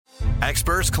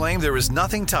Experts claim there is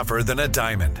nothing tougher than a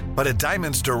diamond. But at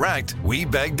Diamonds Direct, we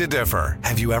beg to differ.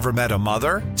 Have you ever met a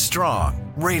mother?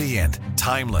 Strong, radiant,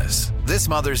 timeless. This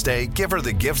Mother's Day, give her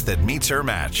the gift that meets her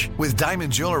match. With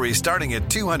diamond jewelry starting at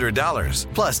 $200.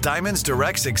 Plus Diamonds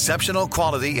Direct's exceptional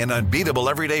quality and unbeatable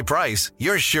everyday price,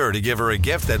 you're sure to give her a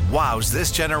gift that wows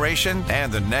this generation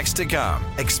and the next to come.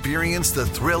 Experience the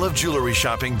thrill of jewelry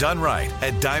shopping done right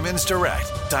at Diamonds Direct.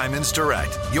 Diamonds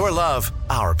Direct. Your love,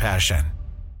 our passion.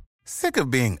 Sick of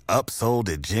being upsold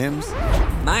at gyms?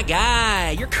 My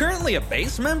guy, you're currently a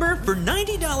base member? For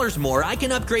 $90 more, I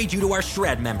can upgrade you to our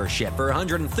Shred membership. For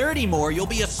 $130 more, you'll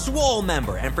be a Swole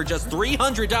member. And for just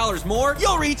 $300 more,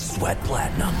 you'll reach Sweat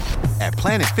Platinum. At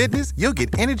Planet Fitness, you'll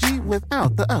get energy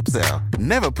without the upsell.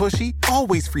 Never pushy,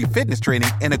 always free fitness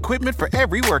training and equipment for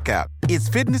every workout. It's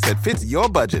fitness that fits your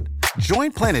budget.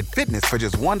 Join Planet Fitness for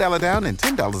just $1 down and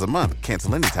 $10 a month.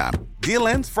 Cancel anytime. Deal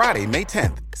ends Friday, May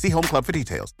 10th. See Home Club for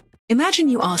details. Imagine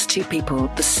you ask two people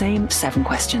the same 7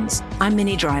 questions. I'm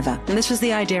Minnie Driver, and this was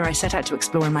the idea I set out to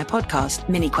explore in my podcast,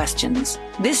 Minnie Questions.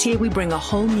 This year, we bring a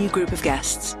whole new group of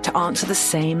guests to answer the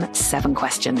same 7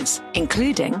 questions,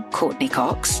 including Courtney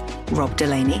Cox, Rob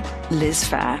Delaney, Liz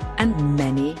Phair, and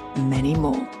many, many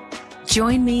more.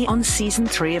 Join me on Season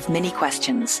 3 of Minnie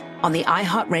Questions on the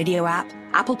iHeartRadio app,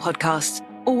 Apple Podcasts,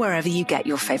 or wherever you get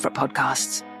your favorite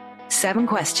podcasts. 7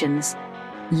 questions,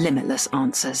 limitless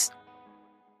answers.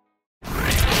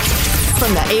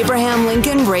 From the Abraham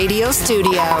Lincoln Radio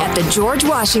Studio at the George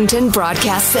Washington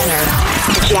Broadcast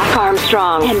Center, Jack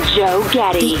Armstrong and Joe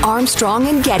Getty. The Armstrong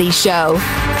and Getty Show.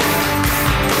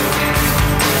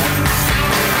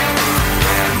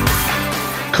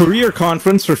 Career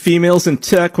conference for females in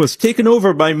tech was taken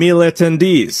over by male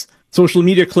attendees. Social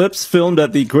media clips filmed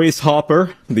at the Grace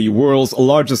Hopper, the world's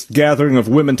largest gathering of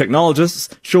women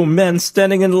technologists, show men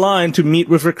standing in line to meet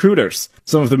with recruiters.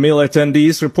 Some of the male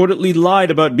attendees reportedly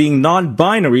lied about being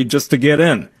non-binary just to get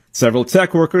in. Several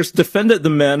tech workers defended the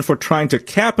men for trying to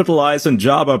capitalize on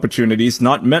job opportunities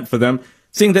not meant for them,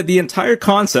 saying that the entire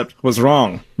concept was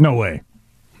wrong. No way.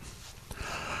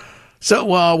 So,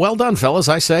 well done, fellas.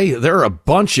 I say there are a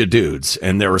bunch of dudes,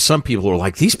 and there are some people who are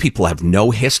like, these people have no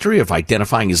history of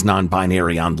identifying as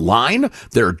non-binary online.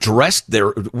 They're dressed,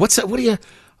 they're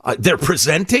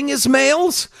presenting as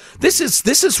males? This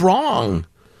is wrong.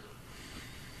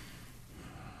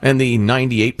 And the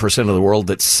 98% of the world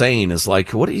that's sane is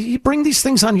like, what do you bring these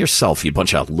things on yourself, you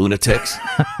bunch of lunatics?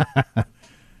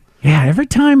 Yeah, every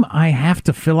time I have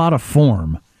to fill out a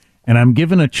form and I'm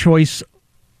given a choice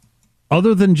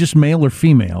other than just male or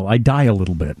female, I die a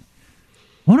little bit.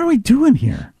 What are we doing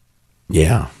here?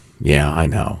 Yeah, I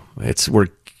know. We're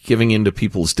giving in to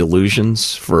people's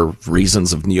delusions for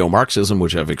reasons of neo-Marxism,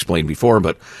 which I've explained before,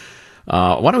 but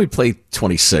why don't we play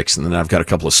 26, and then I've got a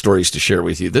couple of stories to share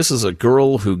with you. This is a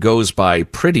girl who goes by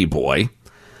Pretty Boy,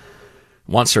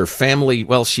 wants her family,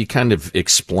 well, she kind of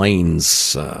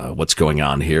explains what's going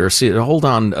on here. See, hold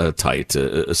on tight,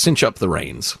 cinch up the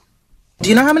reins. Do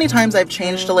you know how many times I've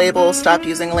changed a label, stopped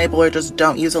using a label, or just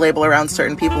don't use a label around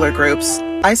certain people or groups?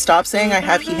 I stopped saying I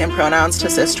have he, him pronouns to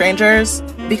cis strangers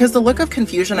because the look of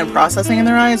confusion and processing in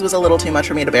their eyes was a little too much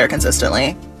for me to bear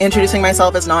consistently. Introducing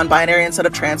myself as non-binary instead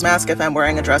of transmasc if I'm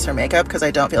wearing a dress or makeup because I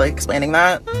don't feel like explaining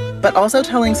that. But also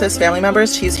telling cis family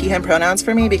members to use he, him pronouns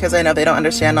for me because I know they don't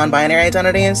understand non-binary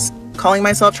identities. Calling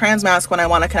myself transmasc when I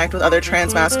want to connect with other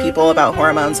transmasc people about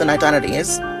hormones and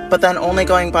identities. But then only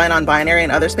going by non-binary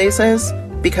in other spaces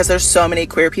because there's so many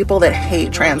queer people that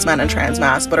hate trans men and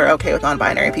transmasc but are okay with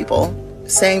non-binary people.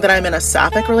 Saying that I'm in a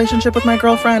sapphic relationship with my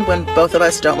girlfriend when both of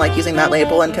us don't like using that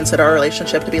label and consider our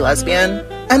relationship to be lesbian.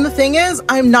 And the thing is,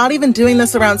 I'm not even doing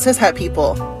this around cishet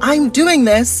people. I'm doing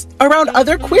this around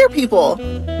other queer people.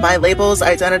 My labels,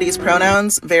 identities,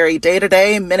 pronouns vary day to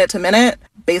day, minute to minute,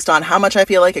 based on how much I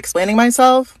feel like explaining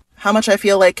myself, how much I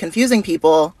feel like confusing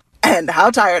people, and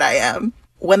how tired I am.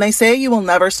 When they say you will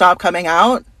never stop coming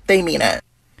out, they mean it.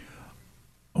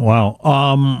 Well,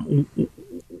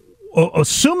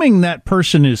 assuming that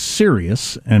person is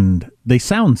serious, and they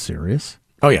sound serious.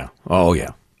 Oh, yeah.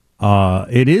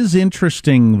 It is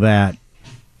interesting that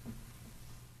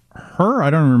her, I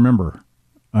don't remember.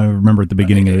 I remember at the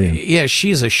beginning of it. Yeah,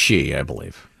 she's a she, I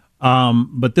believe.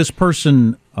 But this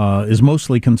person is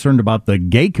mostly concerned about the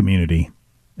gay community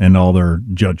and all their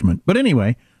judgment. But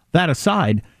anyway, that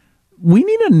aside, we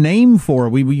need a name for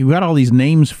we got all these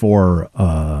names for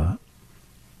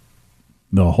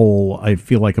the whole I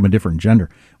feel like I'm a different gender.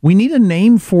 We need a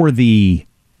name for the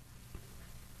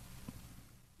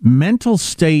mental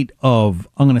state of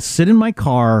I'm going to sit in my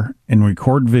car and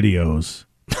record videos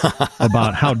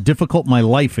about how difficult my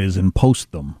life is and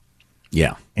post them.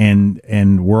 Yeah.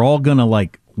 And we're all going to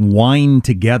like whine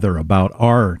together about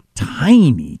our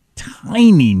tiny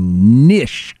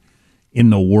niche in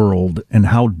the world and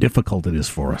how difficult it is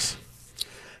for us.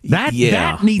 That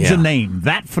needs a name.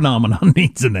 That phenomenon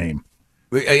needs a name.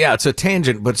 Yeah, it's a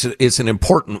tangent, but it's an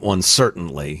important one,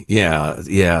 certainly.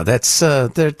 Yeah, that's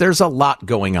there's a lot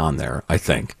going on there, I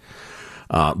think.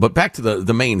 But back to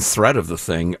the main thread of the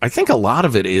thing, I think a lot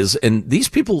of it is, and these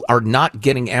people are not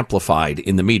getting amplified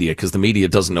in the media because the media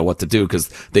doesn't know what to do because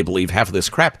they believe half of this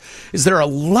crap, is there are a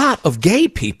lot of gay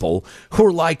people who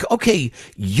are like, okay,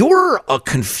 you're a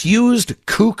confused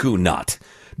cuckoo nut.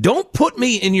 Don't put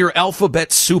me in your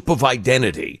alphabet soup of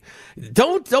identity.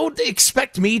 Don't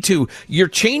expect me to. You're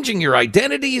changing your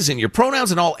identities and your pronouns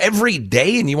and all every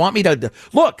day, and you want me to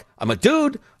look. I'm a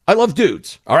dude. I love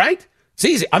dudes. All right, it's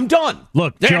easy. I'm done.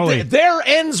 Look, Joey. There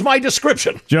ends my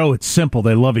description. Joe, it's simple.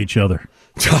 They love each other.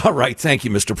 All right, thank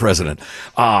you, Mr. President.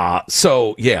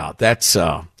 So yeah, that's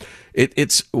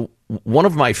it's one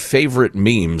of my favorite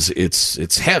memes.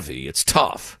 It's heavy. It's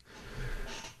tough.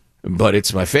 But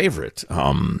it's my favorite.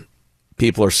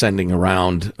 People are sending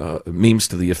around memes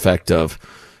to the effect of,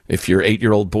 if your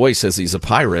 8-year-old boy says he's a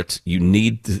pirate, you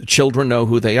need the children know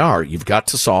who they are. You've got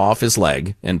to saw off his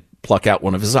leg and pluck out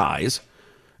one of his eyes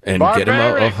and get him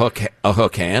a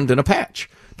hook hand and a patch,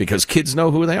 because kids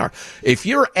know who they are. If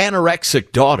your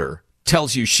anorexic daughter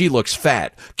tells you she looks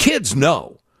fat, kids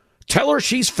know. Tell her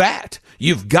she's fat.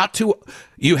 You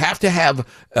have to have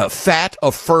fat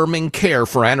affirming care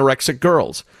for anorexic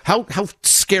girls. How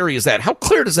scary is that? How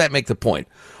clear does that make the point?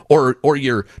 Or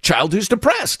your child who's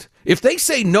depressed. If they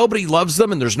say nobody loves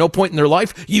them and there's no point in their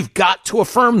life, you've got to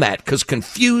affirm that, because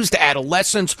confused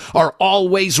adolescents are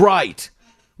always right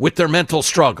with their mental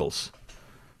struggles.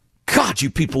 God,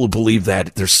 you people who believe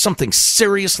that, there's something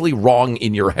seriously wrong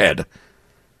in your head.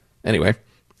 Anyway,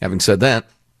 having said that,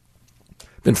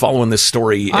 been following this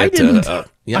story. I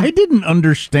didn't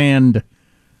understand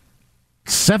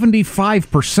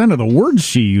 75% of the words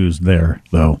she used there,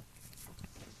 though,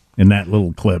 in that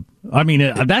little clip. I mean,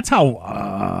 that's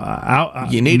how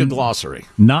you need a glossary.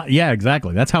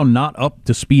 Exactly. That's how not up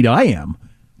to speed I am.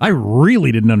 I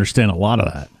really didn't understand a lot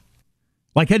of that.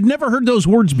 Like, I'd never heard those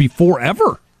words before,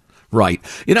 ever. Right.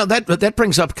 You know, that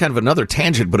brings up kind of another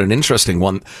tangent, but an interesting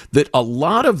one, that a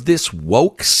lot of this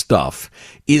woke stuff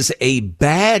is a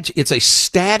badge. It's a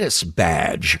status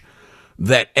badge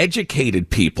that educated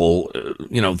people,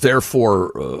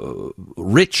 therefore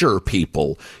richer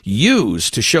people, use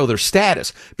to show their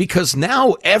status. Because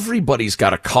now everybody's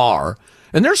got a car,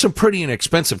 and there's some pretty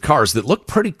inexpensive cars that look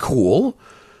pretty cool.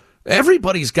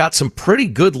 Everybody's got some pretty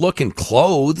good looking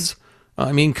clothes.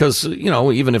 I mean, because,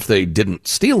 even if they didn't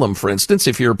steal them, for instance,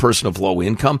 if you're a person of low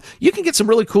income, you can get some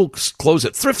really cool clothes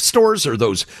at thrift stores or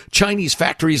those Chinese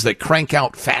factories that crank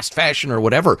out fast fashion or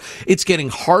whatever. It's getting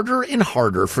harder and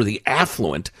harder for the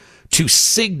affluent to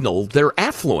signal their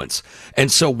affluence.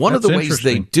 And so one of the ways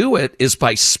they do it is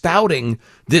by spouting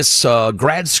this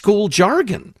grad school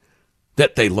jargon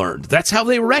that they learned. That's how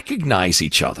they recognize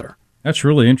each other. That's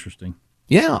really interesting.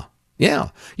 Yeah. Yeah,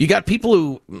 you got people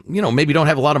who, maybe don't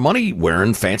have a lot of money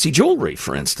wearing fancy jewelry,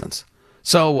 for instance.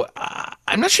 So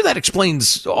I'm not sure that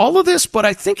explains all of this, but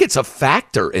I think it's a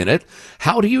factor in it.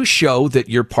 How do you show that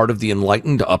you're part of the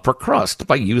enlightened upper crust?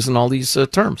 By using all these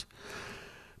terms.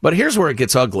 But here's where it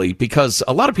gets ugly, because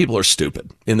a lot of people are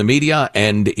stupid in the media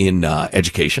and in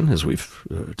education, as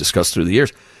we've discussed through the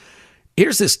years.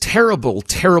 Here's this terrible,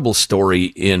 terrible story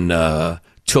in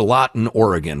Tualatin,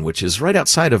 Oregon, which is right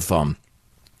outside of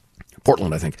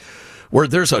Portland, I think, where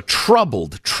there's a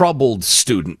troubled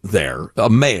student there,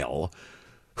 a male,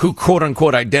 who quote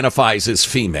unquote identifies as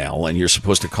female, and you're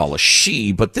supposed to call a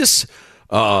she. But this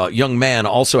young man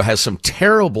also has some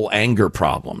terrible anger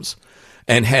problems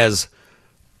and has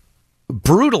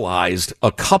brutalized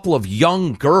a couple of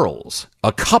young girls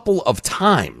a couple of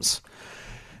times.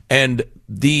 And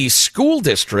the school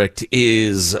district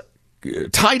is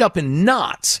tied up in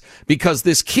knots because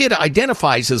this kid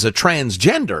identifies as a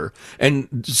transgender,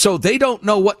 and so they don't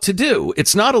know what to do.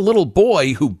 It's not a little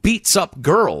boy who beats up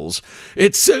girls.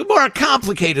 It's more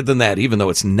complicated than that, even though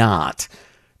it's not.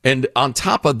 And on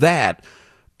top of that,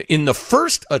 in the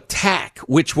first attack,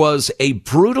 which was a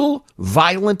brutal,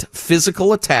 violent,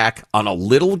 physical attack on a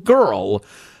little girl,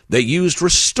 they used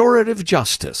restorative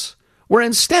justice, where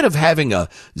instead of having a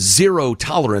zero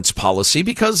tolerance policy,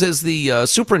 because as the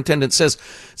superintendent says,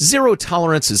 zero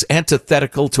tolerance is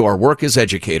antithetical to our work as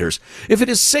educators. If it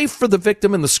is safe for the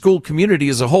victim and the school community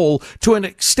as a whole to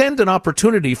extend an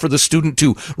opportunity for the student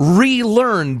to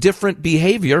relearn different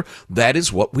behavior, that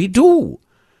is what we do.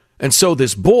 And so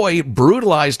this boy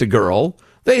brutalized a girl.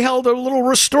 they held a little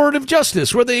restorative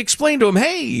justice where they explained to him,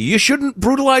 hey, you shouldn't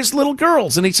brutalize little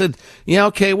girls. And he said, yeah,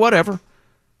 okay, whatever.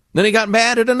 Then he got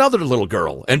mad at another little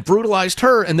girl and brutalized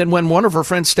her. And then when one of her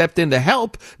friends stepped in to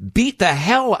help, beat the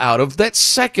hell out of that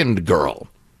second girl.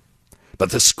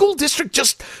 But the school district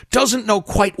just doesn't know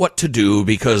quite what to do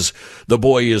because the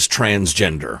boy is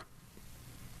transgender.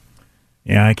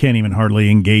 Yeah, I can't even hardly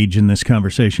engage in this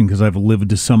conversation because I've lived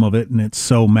to some of it, and it's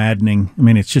so maddening. I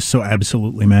mean, it's just so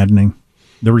absolutely maddening.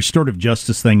 The restorative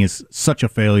justice thing is such a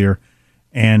failure,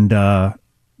 and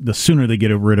the sooner they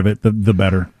get rid of it, the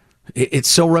better. It's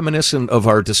so reminiscent of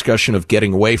our discussion of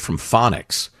getting away from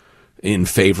phonics in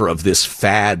favor of this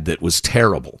fad that was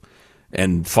terrible.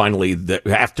 And finally,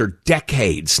 after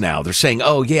decades now, they're saying,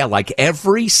 oh, yeah, like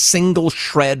every single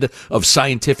shred of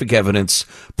scientific evidence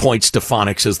points to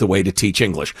phonics as the way to teach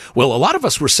English. Well, a lot of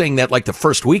us were saying that like the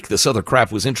first week this other crap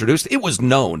was introduced. It was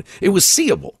known. It was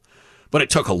seeable. But it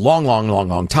took a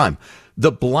long time.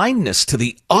 The blindness to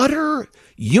the utter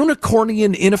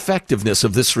unicornian ineffectiveness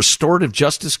of this restorative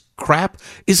justice crap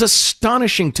is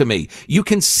astonishing to me. You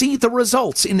can see the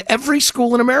results in every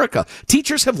school in America.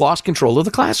 Teachers have lost control of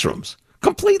the classrooms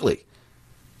completely.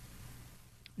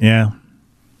 Yeah.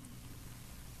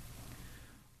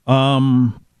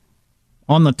 On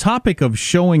the topic of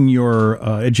showing your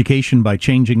education by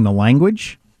changing the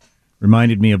language,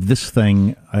 reminded me of this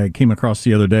thing I came across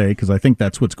the other day, because I think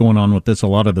that's what's going on with this a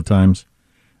lot of the times.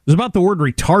 It was about the word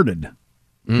retarded.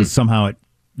 Because somehow it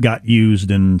got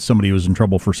used and somebody was in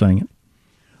trouble for saying it.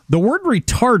 The word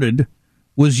retarded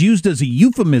was used as a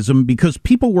euphemism because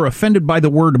people were offended by the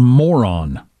word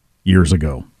moron years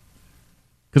ago.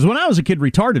 Because when I was a kid,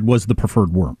 retarded was the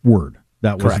preferred word.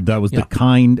 That was the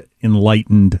kind,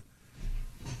 enlightened,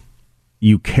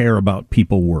 you care about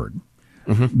people word.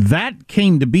 Mm-hmm. That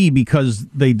came to be because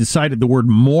they decided the word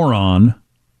moron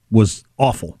was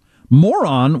awful.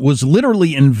 Moron was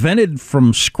literally invented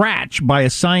from scratch by a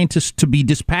scientist to be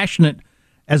dispassionate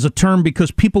as a term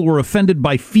because people were offended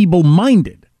by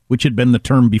feeble-minded, which had been the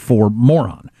term before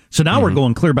moron. So now we're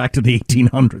going clear back to the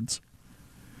 1800s.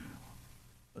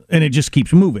 And it just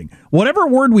keeps moving. Whatever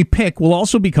word we pick will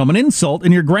also become an insult,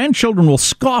 and your grandchildren will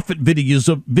scoff at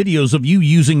videos of you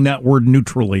using that word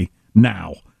neutrally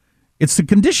now. It's the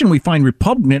condition we find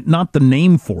repugnant, not the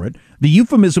name for it. The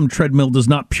euphemism treadmill does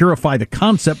not purify the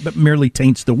concept, but merely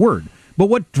taints the word. But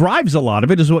what drives a lot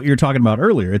of it is what you were talking about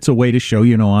earlier. It's a way to show,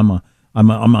 I'm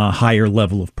a higher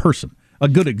level of person. A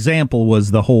good example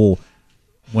was the whole,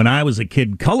 when I was a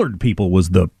kid, colored people was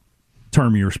the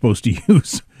term you were supposed to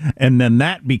use. And then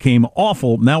that became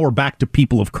awful. Now we're back to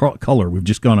people of color. We've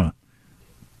just gone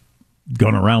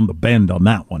around the bend on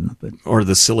that one. Or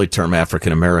the silly term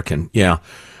African American. Yeah.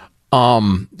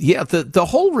 The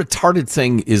whole retarded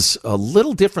thing is a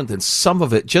little different than some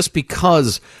of it just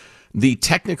because the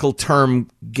technical term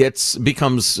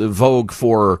becomes vogue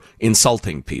for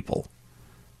insulting people.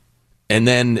 And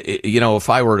then, if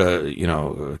I were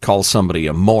to, call somebody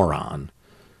a moron,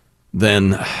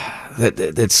 then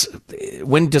that's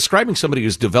when describing somebody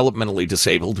who's developmentally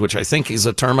disabled, which I think is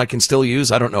a term I can still use.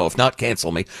 I don't know. If not,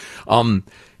 cancel me.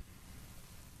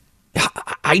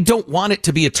 I don't want it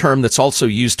to be a term that's also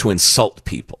used to insult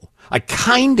people. I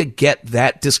kind of get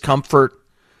that discomfort,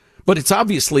 but it's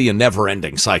obviously a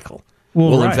never-ending cycle.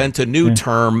 We'll invent a new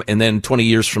term, and then 20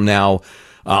 years from now,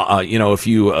 if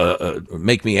you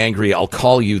make me angry, I'll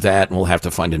call you that, and we'll have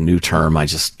to find a new term. I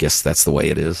just guess that's the way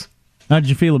it is. How did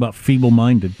you feel about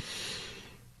feeble-minded?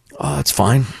 It's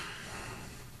fine.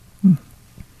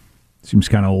 Seems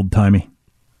kind of old-timey.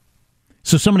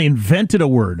 So somebody invented a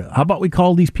word. How about we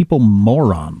call these people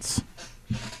morons?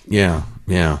 Yeah.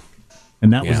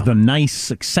 And that was the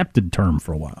nice, accepted term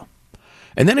for a while.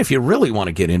 And then if you really want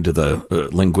to get into the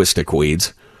linguistic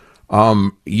weeds,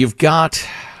 you've got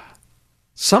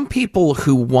some people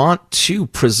who want to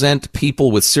present people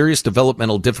with serious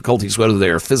developmental difficulties, whether they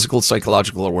are physical,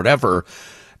 psychological, or whatever,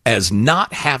 as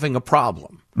not having a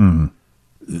problem.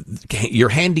 Mm-hmm. You're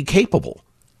handy-capable.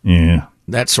 Yeah.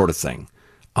 That sort of thing.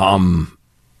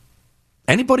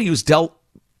 Anybody who's dealt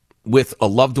with a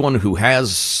loved one who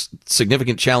has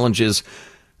significant challenges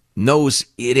knows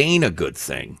it ain't a good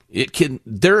thing.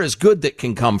 There is good that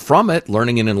can come from it,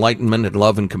 learning and enlightenment and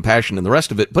love and compassion and the rest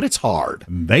of it, but it's hard.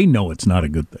 They know it's not a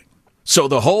good thing. So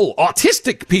the whole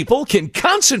autistic people can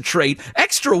concentrate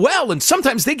extra well, and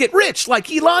sometimes they get rich, like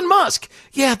Elon Musk.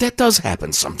 Yeah, that does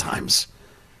happen sometimes.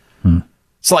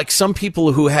 It's like some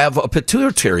people who have a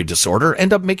pituitary disorder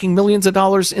end up making millions of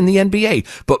dollars in the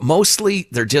NBA, but mostly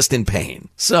they're just in pain.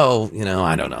 So,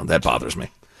 I don't know. That bothers me.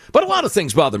 But a lot of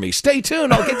things bother me. Stay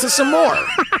tuned. I'll get to some more.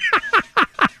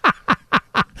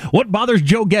 What bothers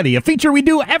Joe Getty? A feature we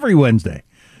do every Wednesday.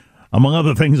 among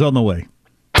other things on the way.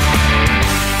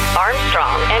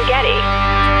 Armstrong and Getty.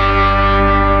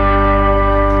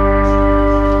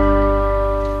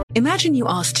 Imagine you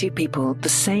ask two people the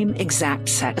same exact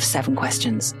set of 7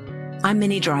 questions. I'm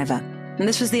Minnie Driver, and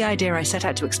this was the idea I set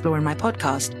out to explore in my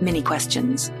podcast, Mini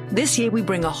Questions. This year, we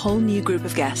bring a whole new group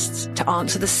of guests to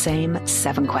answer the same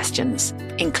 7 questions,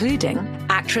 including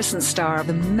actress and star of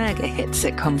the mega-hit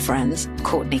sitcom Friends,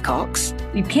 Courtney Cox.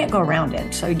 You can't go around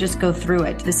it, so you just go through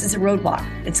it. This is a roadblock.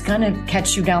 It's going to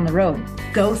catch you down the road.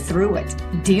 Go through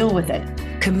it. Deal with it.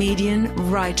 Comedian,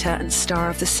 writer, and star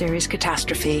of the series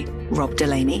Catastrophe, Rob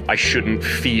Delaney. I shouldn't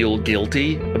feel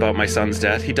guilty about my son's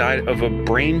death. He died of a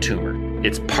brain tumor.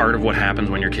 It's part of what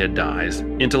happens when your kid dies.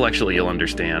 Intellectually, you'll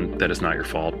understand that it's not your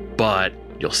fault, but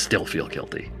you'll still feel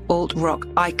guilty. Alt-rock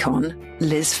icon,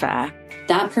 Liz Phair.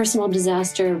 That personal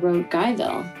disaster wrote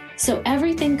Guyville. So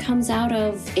everything comes out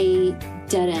of a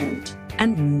dead end.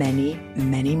 And many,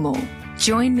 many more.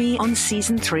 Join me on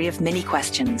Season 3 of Mini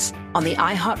Questions on the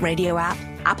iHeartRadio app,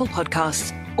 Apple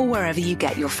Podcasts, or wherever you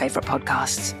get your favorite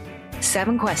podcasts.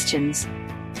 7 questions,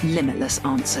 limitless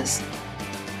answers.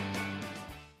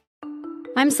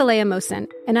 I'm Saleha Mohsen,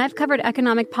 and I've covered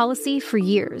economic policy for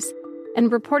years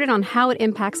and reported on how it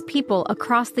impacts people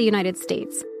across the United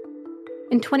States.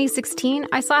 In 2016,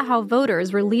 I saw how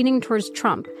voters were leaning towards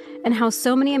Trump and how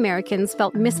so many Americans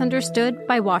felt misunderstood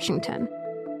by Washington.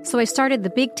 So I started the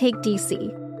Big Take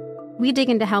DC. We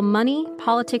dig into how money,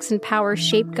 politics, and power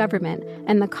shape government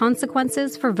and the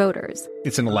consequences for voters.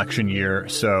 It's an election year,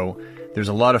 so there's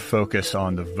a lot of focus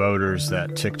on the voters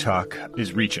that TikTok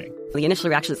is reaching. The initial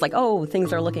reaction is like, oh,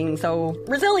 things are looking so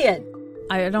resilient.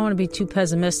 I don't want to be too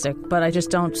pessimistic, but I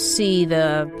just don't see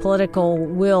the political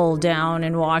will down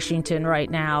in Washington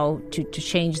right now to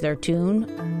change their tune.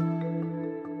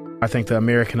 I think the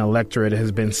American electorate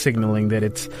has been signaling that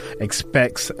it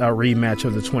expects a rematch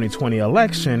of the 2020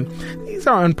 election. These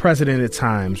are unprecedented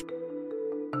times.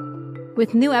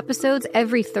 With new episodes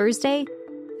every Thursday,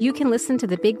 you can listen to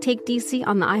the Big Take DC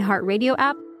on the iHeartRadio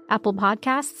app, Apple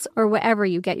Podcasts, or wherever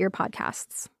you get your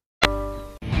podcasts.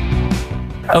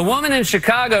 A woman in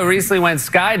Chicago recently went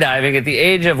skydiving at the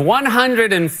age of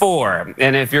 104.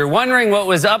 And if you're wondering what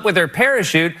was up with her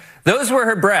parachute, those were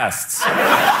her breasts. Oh,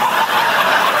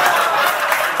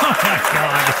 my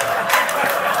God.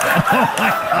 Oh, my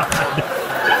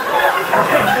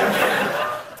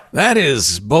God. That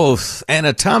is both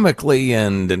anatomically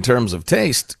and in terms of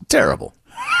taste, terrible.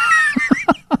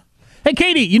 Hey,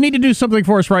 Katie, you need to do something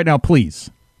for us right now,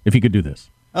 please, if you could do this.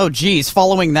 Oh, geez.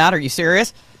 Following that, are you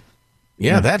serious?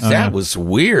 Yeah, that was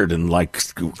weird and like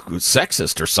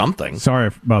sexist or something. Sorry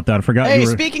about that. I forgot. Hey,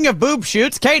 speaking of boob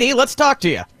shoots, Katie, let's talk to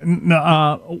you.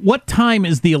 What time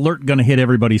is the alert going to hit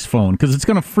everybody's phone? Because it's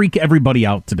going to freak everybody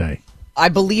out today. I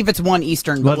believe it's 1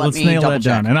 Eastern, but let's me nail double that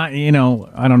check. down. And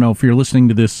I don't know if you're listening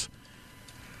to this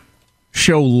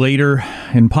show later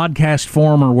in podcast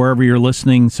form or wherever you're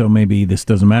listening, so maybe this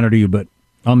doesn't matter to you, but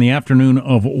on the afternoon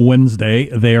of Wednesday,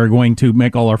 they are going to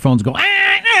make all our phones go.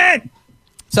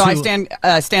 So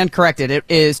I stand corrected. It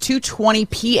is 2:20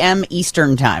 p.m.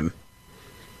 Eastern time.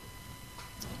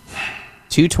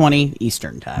 2:20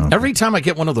 Eastern time. Okay. Every time I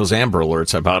get one of those Amber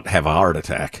Alerts, I about have a heart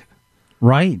attack.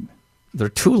 Right. They're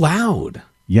too loud.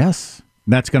 Yes.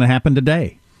 That's going to happen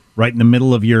today. Right in the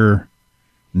middle of your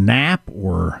nap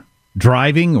or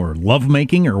driving or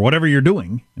lovemaking or whatever you're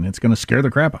doing, and it's going to scare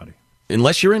the crap out of you.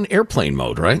 Unless you're in airplane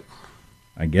mode, right?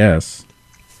 I guess.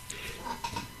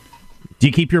 Do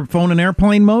you keep your phone in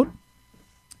airplane mode?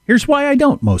 Here's why I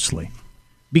don't, mostly.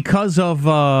 Because of,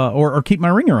 or keep my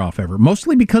ringer off ever.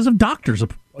 Mostly because of doctors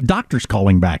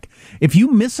calling back. If you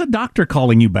miss a doctor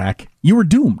calling you back, you are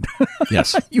doomed.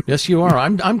 Yes. Yes, you are.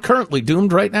 I'm currently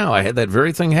doomed right now. I had that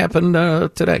very thing happen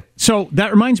today. So that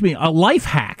reminds me, a life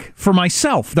hack for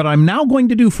myself that I'm now going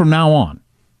to do from now on.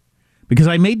 Because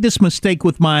I made this mistake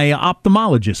with my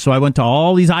ophthalmologist. So I went to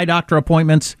all these eye doctor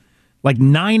appointments. Like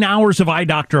 9 hours of eye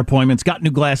doctor appointments, got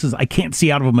new glasses. I can't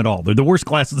see out of them at all. They're the worst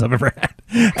glasses I've ever had.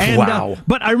 And, wow.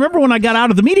 But I remember when I got out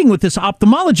of the meeting with this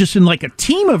ophthalmologist and like a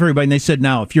team of everybody, and they said,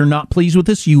 now, if you're not pleased with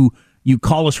this, you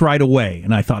call us right away.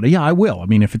 And I thought, yeah, I will. I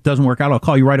mean, if it doesn't work out, I'll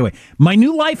call you right away. My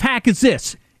new life hack is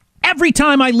this. Every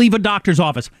time I leave a doctor's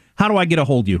office, how do I get a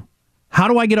hold of you? How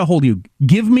do I get a hold of you?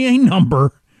 Give me a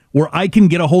number where I can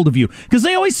get a hold of you. Because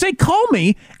they always say, call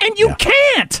me, and you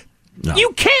can't. No.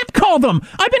 You can't call them.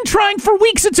 I've been trying for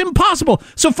weeks. It's impossible.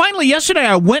 So finally yesterday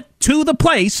I went to the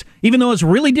place, even though it's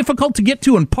really difficult to get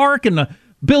to and park, and the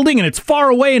building and it's far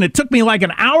away and it took me like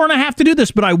an hour and a half to do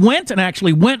this, but I went and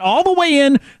actually went all the way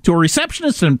in to a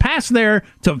receptionist and passed there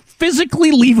to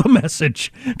physically leave a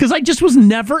message because I just was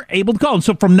never able to call. And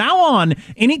so from now on,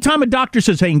 anytime a doctor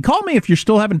says, hey, call me if you're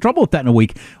still having trouble with that in a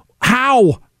week.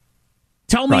 How?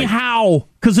 Tell me how,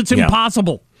 because it's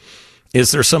impossible.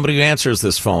 Is there somebody who answers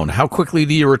this phone? How quickly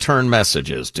do you return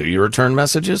messages? Do you return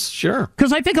messages? Sure.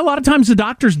 Because I think a lot of times the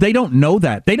doctors, they don't know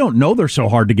that. They don't know they're so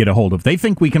hard to get a hold of. They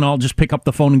think we can all just pick up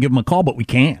the phone and give them a call, but we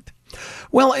can't.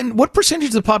 Well, and what percentage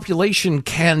of the population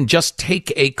can just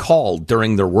take a call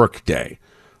during their workday?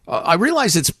 I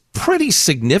realize it's pretty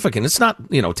significant. It's not,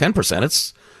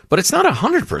 10%, but it's not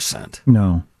 100%.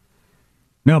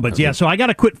 No, but so I got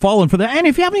to quit falling for that. And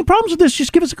if you have any problems with this,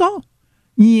 just give us a call.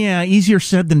 Yeah, easier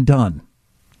said than done.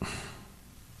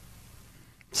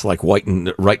 It's like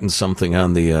writing something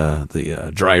on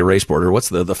the dry erase board, or what's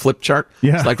the flip chart?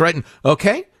 Yeah. It's like writing,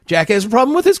 okay, Jack has a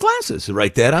problem with his glasses.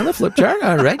 Write that on the flip chart.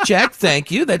 All right, Jack,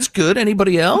 thank you. That's good.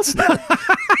 Anybody else?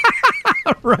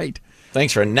 Right.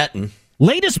 Thanks for netting.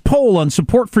 Latest poll on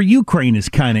support for Ukraine is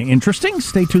kind of interesting.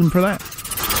 Stay tuned for that.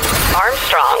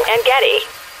 Armstrong and Getty.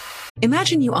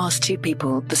 Imagine you ask two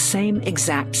people the same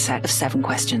exact set of 7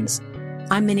 questions.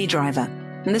 I'm Minnie Driver,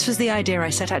 and this was the idea I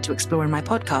set out to explore in my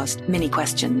podcast, Mini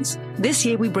Questions. This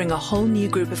year, we bring a whole new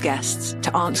group of guests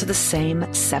to answer the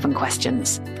same 7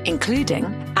 questions, including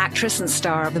actress and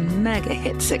star of the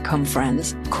mega-hit sitcom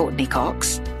Friends, Courtney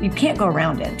Cox. You can't go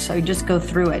around it, so you just go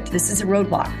through it. This is a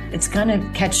roadblock. It's going to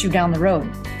catch you down the road.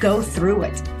 Go through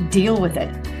it. Deal with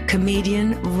it.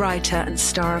 Comedian, writer, and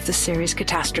star of the series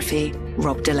Catastrophe,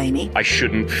 Rob Delaney. I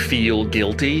shouldn't feel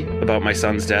guilty about my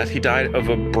son's death. He died of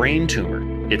a brain tumor.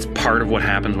 It's part of what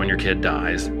happens when your kid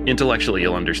dies. Intellectually,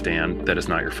 you'll understand that it's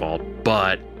not your fault,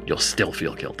 but you'll still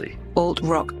feel guilty.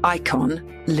 Alt-rock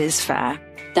icon, Liz Phair.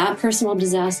 That personal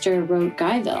disaster wrote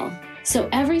Guyville. So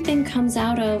everything comes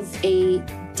out of a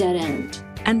dead end.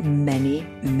 And many,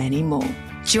 many more.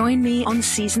 Join me on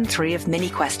Season 3 of Mini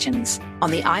Questions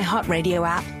on the iHeartRadio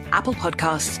app, Apple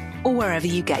Podcasts, or wherever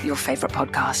you get your favorite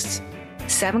podcasts.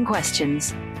 7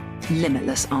 questions,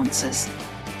 limitless answers.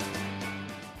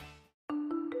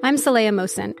 I'm Saleha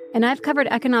Mohsin, and I've covered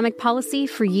economic policy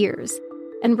for years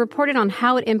and reported on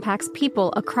how it impacts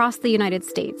people across the United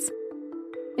States.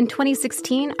 In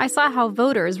 2016, I saw how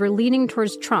voters were leaning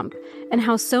towards Trump and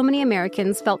how so many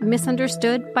Americans felt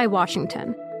misunderstood by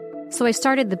Washington. So I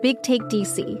started the Big Take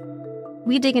DC.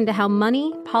 We dig into how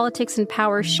money, politics, and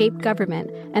power shape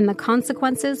government and the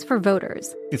consequences for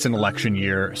voters. It's an election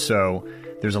year, so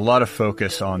there's a lot of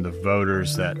focus on the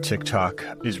voters that TikTok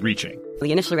is reaching.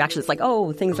 The initial reaction is like,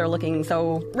 oh, things are looking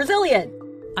so resilient.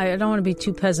 I don't want to be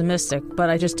too pessimistic, but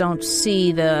I just don't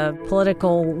see the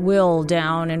political will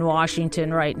down in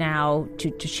Washington right now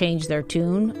to change their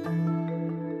tune.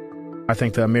 I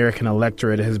think the American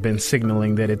electorate has been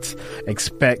signaling that it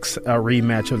expects a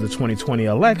rematch of the 2020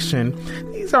 election.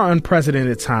 These are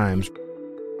unprecedented times.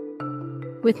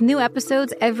 With new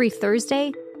episodes every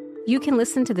Thursday, you can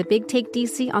listen to the Big Take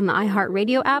DC on the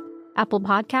iHeartRadio app, Apple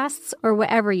Podcasts, or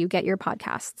wherever you get your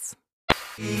podcasts.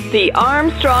 The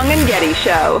Armstrong and Getty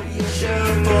Show.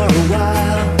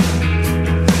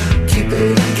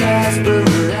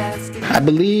 I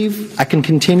believe I can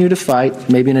continue to fight,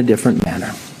 maybe in a different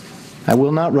manner. I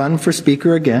will not run for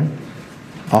speaker again.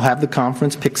 I'll have the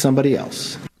conference pick somebody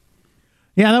else.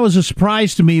 Yeah, that was a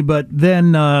surprise to me, but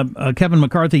then Kevin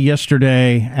McCarthy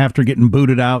yesterday, after getting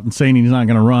booted out and saying he's not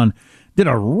going to run, did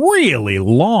a really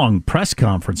long press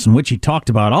conference in which he talked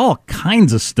about all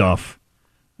kinds of stuff.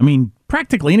 I mean,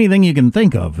 practically anything you can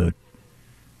think of.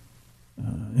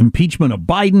 Impeachment of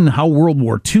Biden, how World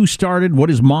War II started, what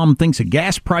his mom thinks of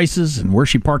gas prices, and where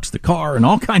she parks the car, and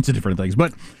all kinds of different things.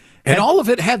 But and all of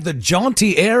it had the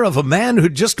jaunty air of a man who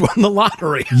just won the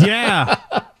lottery.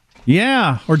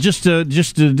 Yeah, or just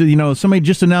somebody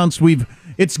just announced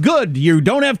it's good, you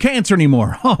don't have cancer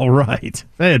anymore. All right,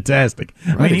 fantastic.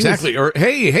 Right, I mean, exactly. Or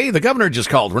hey, the governor just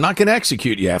called. We're not going to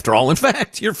execute you after all. In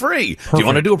fact, you're free. Perfect. Do you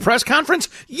want to do a press conference?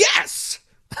 Yes.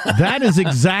 That is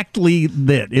exactly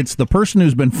it. It's the person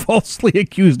who's been falsely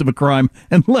accused of a crime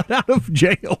and let out of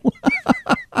jail.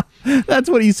 That's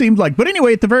what he seemed like. But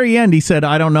anyway, at the very end, he said,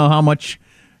 I don't know how much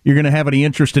you're going to have any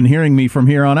interest in hearing me from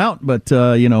here on out, but,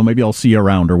 maybe I'll see you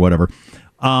around or whatever.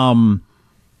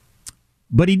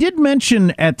 But he did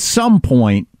mention at some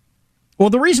point, well,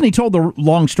 the reason he told the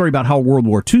long story about how World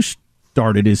War II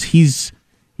started is he's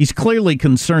clearly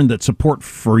concerned that support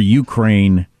for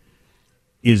Ukraine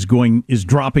is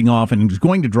dropping off and is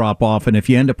going to drop off. And if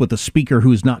you end up with a speaker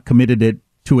who's not committed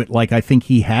to it like I think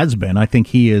he has been, I think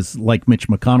he is, like Mitch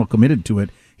McConnell, committed to it.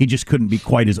 He just couldn't be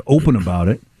quite as open about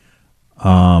it.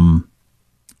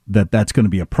 that's going to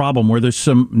be a problem, where there's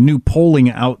some new polling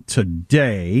out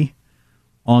today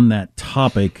on that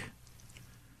topic.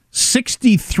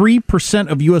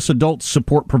 63% of U.S. adults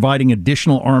support providing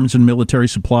additional arms and military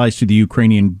supplies to the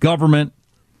Ukrainian government.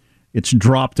 It's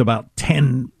dropped about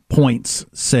 10 points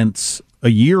since a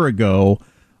year ago,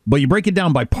 but you break it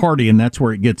down by party, and that's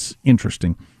where it gets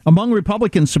interesting. Among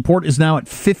Republicans, support is now at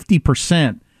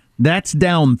 50%. That's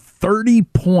down 30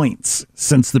 points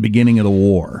since the beginning of the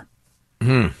war.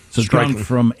 So it's gone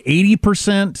from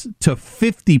 80% to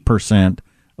 50%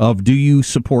 of do you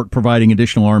support providing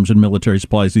additional arms and military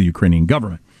supplies to the Ukrainian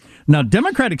government. Now,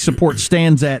 Democratic support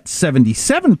stands at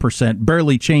 77%,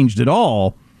 barely changed at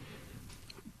all.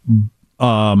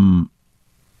 But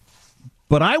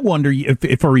I wonder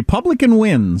if a Republican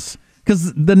wins,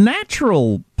 because the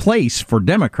natural place for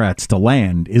Democrats to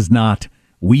land is not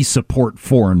we support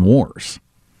foreign wars.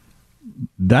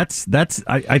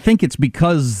 I think it's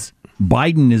because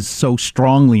Biden is so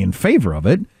strongly in favor of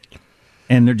it.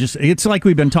 And it's like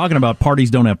we've been talking about,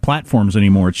 parties don't have platforms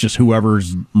anymore. It's just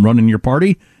whoever's running your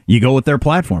party, you go with their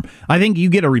platform. I think you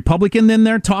get a Republican in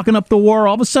there talking up the war,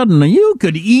 all of a sudden you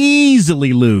could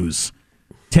easily lose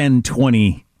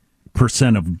 10-20%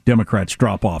 of Democrats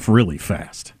drop off really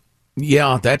fast.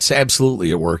 Yeah, that's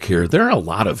absolutely at work here. There are a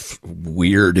lot of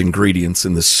weird ingredients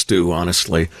in this stew,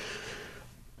 honestly.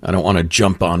 I don't want to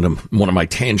jump onto one of my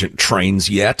tangent trains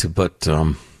yet, but...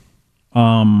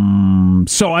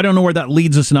 So I don't know where that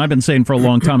leads us, and I've been saying for a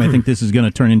long time, I think this is going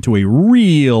to turn into a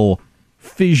real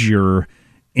fissure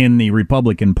in the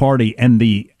Republican Party, and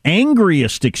the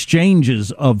angriest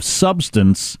exchanges of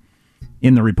substance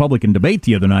in the Republican debate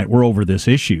the other night were over this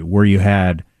issue, where you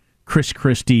had Chris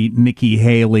Christie, Nikki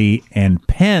Haley, and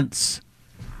Pence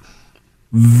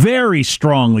very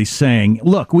strongly saying,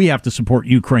 look, we have to support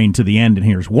Ukraine to the end, and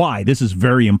here's why. This is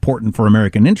very important for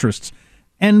American interests.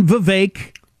 And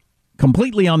Vivek,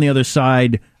 completely on the other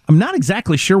side. I'm not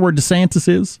exactly sure where DeSantis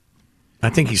is.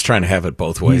 I think he's trying to have it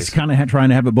both ways. He's kind of trying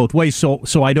to have it both ways,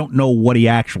 so I don't know what he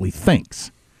actually thinks.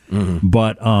 Mm-hmm.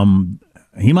 But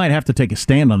he might have to take a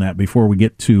stand on that before we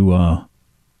get to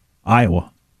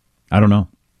Iowa. I don't know.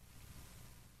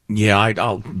 Yeah,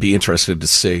 I'll be interested to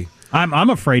see.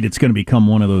 I'm afraid it's going to become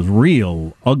one of those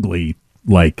real ugly,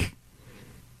 like,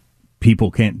 people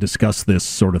can't discuss this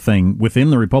sort of thing within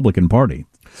the Republican Party.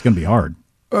 It's going to be hard.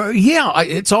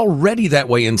 It's already that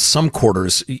way in some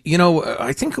quarters. You know,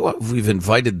 I think we've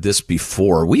invited this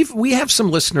before. We have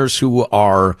some listeners who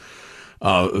are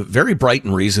very bright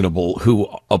and reasonable,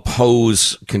 who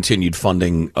oppose continued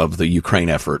funding of the Ukraine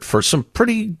effort for some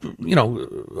pretty,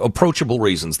 approachable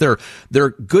reasons. They're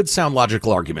good, sound,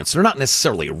 logical arguments. They're not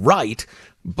necessarily right,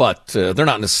 but they're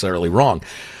not necessarily wrong.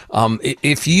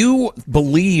 If you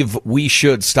believe we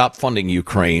should stop funding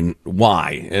Ukraine,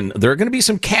 why? And there are going to be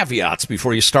some caveats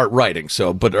before you start writing.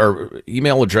 But our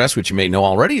email address, which you may know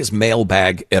already, is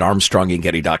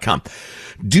mailbag@armstrongandgetty.com.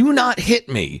 Do not hit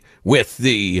me with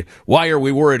the, why are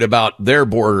we worried about their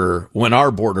border when our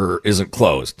border isn't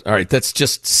closed? All right, that's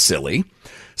just silly.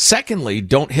 Secondly,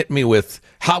 don't hit me with,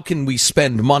 how can we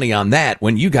spend money on that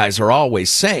when you guys are always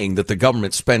saying that the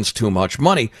government spends too much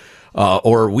money?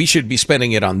 Or we should be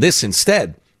spending it on this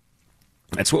instead.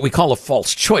 That's what we call a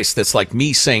false choice. That's like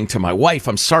me saying to my wife,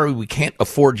 I'm sorry we can't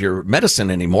afford your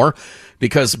medicine anymore,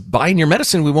 because buying your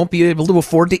medicine, we won't be able to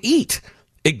afford to eat.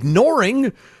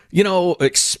 Ignoring,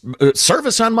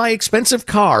 service on my expensive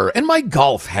car and my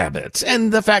golf habits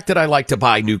and the fact that I like to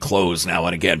buy new clothes now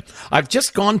and again. I've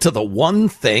just gone to the one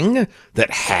thing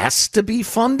that has to be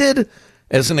funded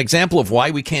as an example of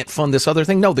why we can't fund this other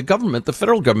thing. No, the government, the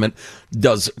federal government,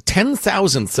 does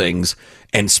 10,000 things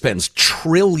and spends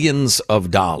trillions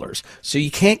of dollars. So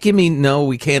you can't give me, no,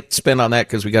 we can't spend on that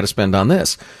because we got to spend on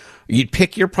this. You'd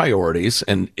pick your priorities,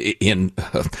 and in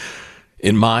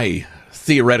my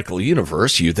theoretical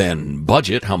universe, you then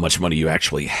budget how much money you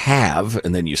actually have,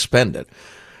 and then you spend it.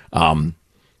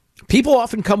 People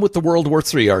often come with the World War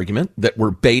III argument that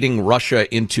we're baiting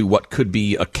Russia into what could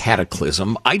be a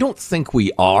cataclysm. I don't think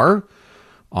we are,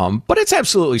 but it's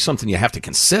absolutely something you have to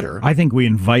consider. I think we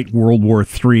invite World War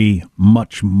III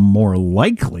much more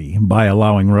likely by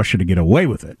allowing Russia to get away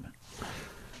with it.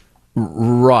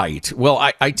 Right. Well,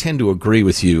 I tend to agree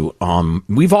with you.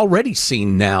 We've already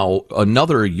seen now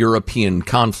another European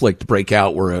conflict break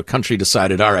out where a country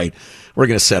decided, all right, we're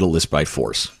going to settle this by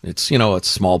force. It's, it's a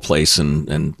small place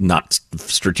and not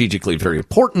strategically very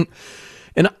important.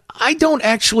 And I don't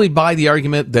actually buy the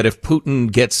argument that if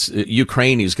Putin gets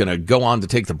Ukraine, he's going to go on to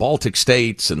take the Baltic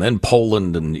states and then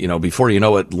Poland, and before you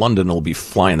know it, London will be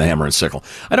flying the hammer and sickle.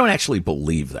 I don't actually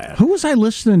believe that. Who was I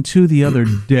listening to the other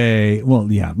day?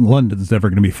 Well, yeah, London's never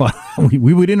going to be fine.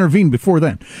 we would intervene before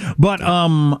then. But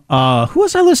who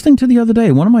was I listening to the other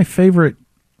day? One of my favorite,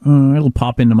 it'll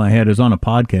pop into my head, is on a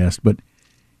podcast, but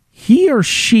he or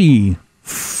she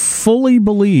fully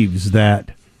believes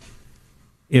that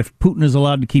if Putin is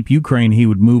allowed to keep Ukraine, he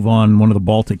would move on one of the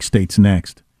Baltic states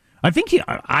next. I think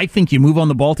you move on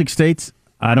the Baltic states.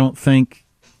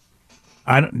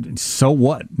 So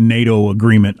what? NATO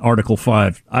agreement, Article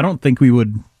 5. I don't think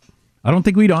we'd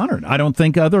honor it. I don't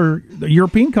think other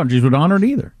European countries would honor it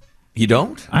either. You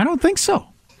don't? I don't think so.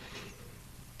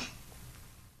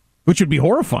 Which would be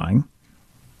horrifying.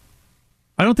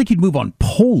 I don't think he'd move on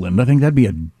Poland. I think that'd be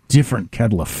a different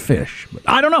kettle of fish. But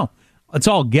I don't know. It's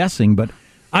all guessing, but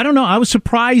I don't know. I was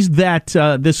surprised that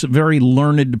this very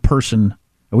learned person,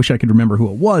 I wish I could remember who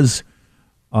it was,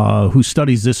 who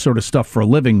studies this sort of stuff for a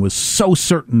living, was so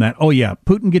certain that, oh yeah,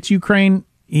 Putin gets Ukraine,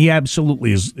 he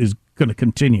absolutely is going to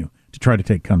continue to try to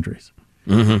take countries.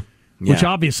 Mm-hmm. Which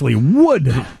obviously would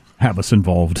have us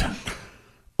involved.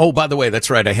 Oh, by the way, that's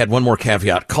right. I had one more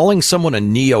caveat. Calling someone a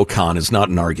neocon is not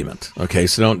an argument. Okay,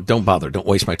 so don't bother. Don't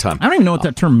waste my time. I don't even know what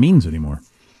that term means anymore.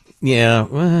 Yeah,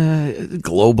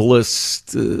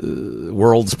 globalist,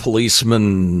 world's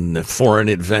policeman, foreign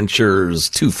adventures,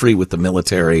 too free with the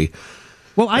military.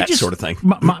 Well, that sort of thing.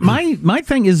 My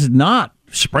thing is not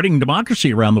spreading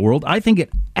democracy around the world. I think it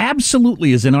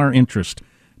absolutely is in our interest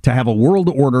to have a world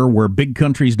order where big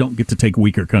countries don't get to take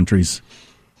weaker countries.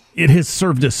 It has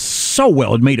served us so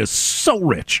well. It made us so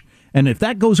rich. And if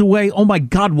that goes away, oh my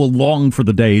God, we'll long for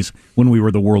the days when we were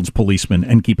the world's policemen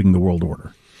and keeping the world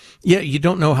order. Yeah, you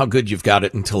don't know how good you've got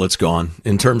it until it's gone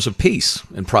in terms of peace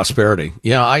and prosperity.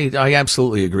 Yeah, I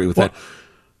absolutely agree with that.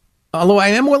 Although I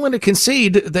am willing to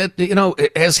concede that,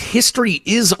 as history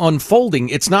is unfolding,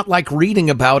 it's not like reading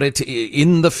about it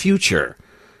in the future.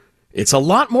 It's a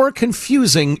lot more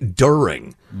confusing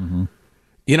during. Mm-hmm.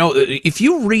 If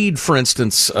you read, for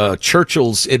instance,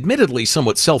 Churchill's admittedly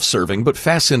somewhat self-serving but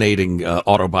fascinating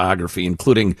autobiography,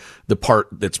 including the part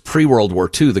that's pre-World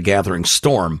War II, The Gathering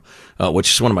Storm,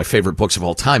 which is one of my favorite books of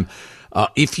all time,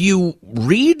 if you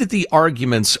read the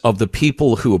arguments of the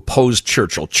people who opposed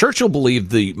Churchill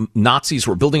believed the Nazis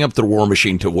were building up their war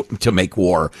machine to make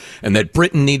war, and that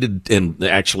Britain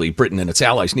Britain and its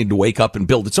allies needed to wake up and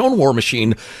build its own war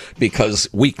machine because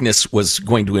weakness was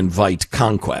going to invite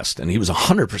conquest. And he was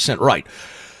 100% right.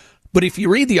 But if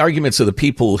you read the arguments of the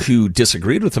people who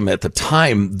disagreed with him at the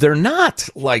time, they're not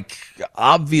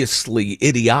obviously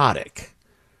idiotic.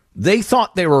 They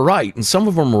thought they were right, and some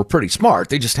of them were pretty smart.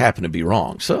 They just happened to be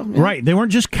wrong. So, yeah. Right. They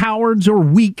weren't just cowards or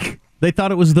weak. They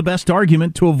thought it was the best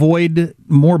argument to avoid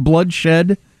more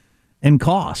bloodshed and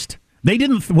cost. They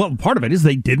didn't. Part of it is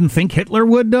they didn't think Hitler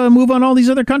would move on all these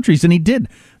other countries, and he did.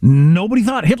 Nobody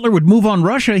thought Hitler would move on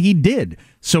Russia. He did.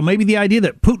 So maybe the idea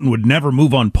that Putin would never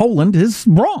move on Poland is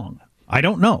wrong. I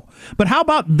don't know. But how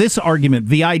about this argument?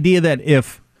 The idea that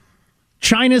if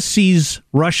China sees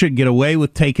Russia get away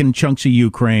with taking chunks of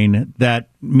Ukraine, that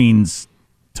means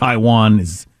Taiwan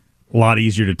is a lot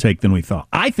easier to take than we thought.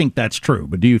 I think that's true,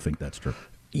 but do you think that's true?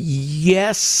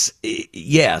 Yes.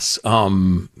 How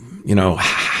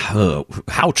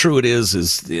true it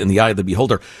is in the eye of the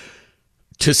beholder.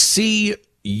 To see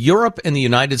Europe and the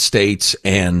United States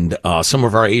and some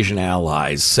of our Asian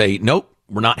allies say, nope,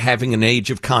 we're not having an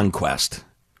age of conquest.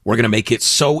 We're going to make it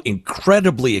so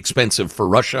incredibly expensive for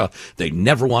Russia, they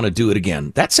never want to do it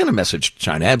again. That sent a message to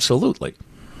China, absolutely.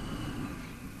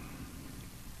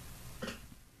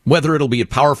 Whether it'll be a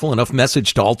powerful enough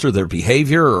message to alter their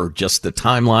behavior or just the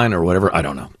timeline or whatever, I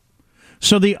don't know.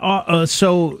 So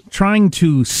so trying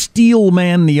to steel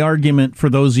man the argument for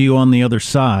those of you on the other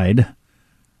side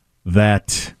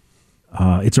that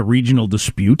it's a regional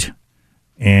dispute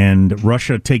and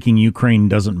Russia taking Ukraine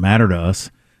doesn't matter to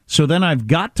us. So then I've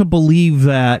got to believe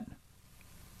that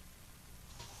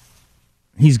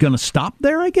he's going to stop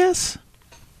there, I guess?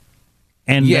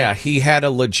 And yeah, he had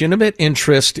a legitimate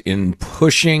interest in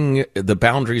pushing the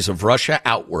boundaries of Russia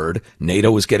outward.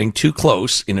 NATO was getting too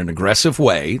close in an aggressive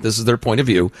way. This is their point of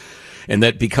view. And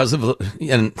that because of,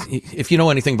 and if you know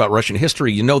anything about Russian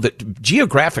history, you know that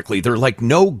geographically, there are like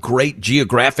no great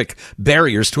geographic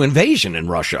barriers to invasion in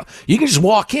Russia. You can just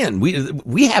walk in.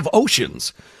 We have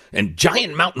oceans and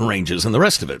giant mountain ranges and the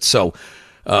rest of it. So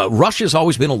Russia's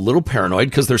always been a little paranoid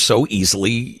because they're so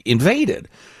easily invaded.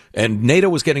 And NATO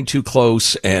was getting too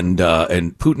close, and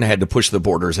Putin had to push the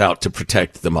borders out to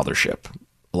protect the mothership.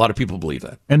 A lot of people believe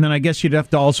that. And then I guess you'd have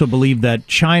to also believe that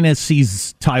China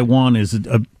sees Taiwan as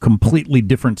a completely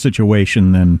different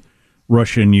situation than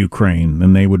Russia and Ukraine.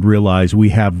 And they would realize we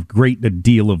have a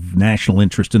deal of national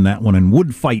interest in that one and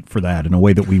would fight for that in a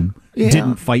way that we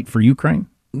didn't fight for Ukraine.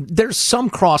 There's some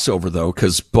crossover, though,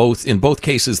 because in both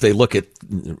cases, they look at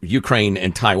Ukraine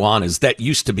and Taiwan as that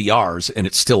used to be ours, and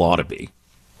it still ought to be.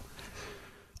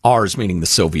 Ours meaning the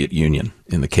Soviet Union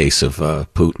in the case of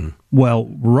Putin. Well,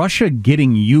 Russia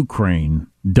getting Ukraine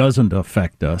doesn't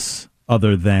affect us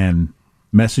other than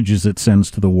messages it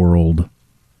sends to the world,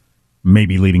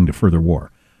 maybe leading to further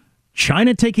war.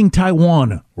 China taking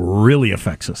Taiwan really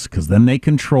affects us because then they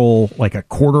control like a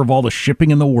quarter of all the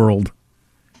shipping in the world.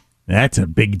 That's a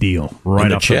big deal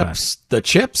right off the bat. The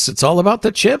chips. It's all about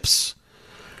the chips.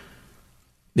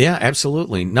 Yeah,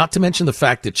 absolutely. Not to mention the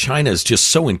fact that China is just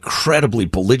so incredibly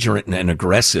belligerent and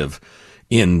aggressive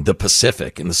in the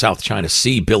Pacific, in the South China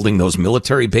Sea, building those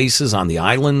military bases on the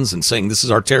islands and saying this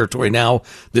is our territory now.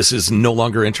 This is no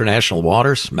longer international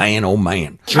waters. Man, oh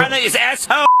man. China is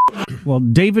asshole. Well,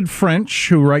 David French,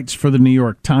 who writes for the New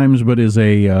York Times but is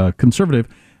a conservative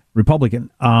Republican.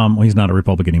 Well, he's not a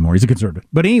Republican anymore. He's a conservative.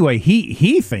 But anyway,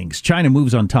 he thinks China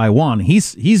moves on Taiwan.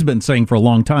 He's been saying for a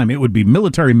long time it would be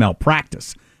military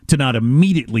malpractice to not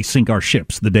immediately sink our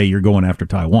ships the day you're going after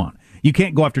Taiwan. You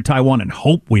can't go after Taiwan and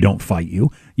hope we don't fight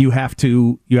you. You have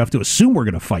to assume we're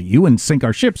going to fight you and sink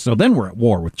our ships. So then we're at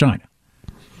war with China.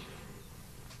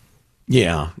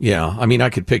 Yeah. I mean, I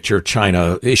could picture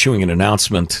China issuing an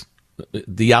announcement.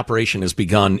 The operation has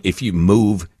begun. If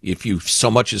you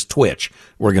so much as twitch,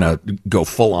 we're going to go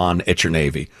full on at your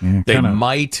Navy. Yeah, they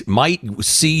might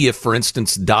see if, for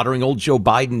instance, doddering old Joe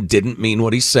Biden didn't mean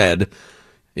what he said.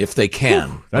 If they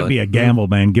can. That'd be a gamble,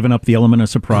 man. Giving up the element of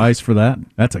surprise for that,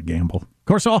 that's a gamble. Of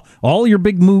course, all your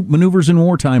big maneuvers in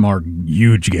wartime are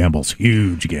huge gambles.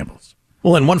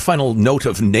 Well, and one final note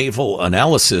of naval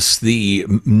analysis, the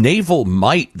naval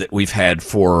might that we've had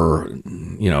for,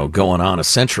 going on a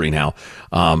century now,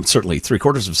 certainly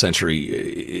 3/4 of a century,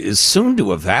 is soon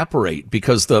to evaporate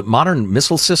because the modern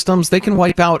missile systems, they can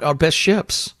wipe out our best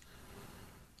ships.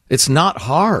 It's not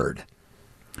hard.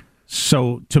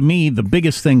 So, to me, the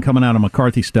biggest thing coming out of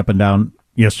McCarthy stepping down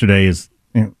yesterday is,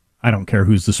 I don't care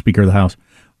who's the Speaker of the House,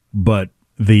 but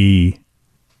the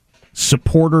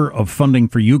supporter of funding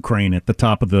for Ukraine at the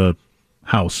top of the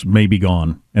House may be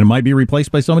gone. And it might be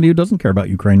replaced by somebody who doesn't care about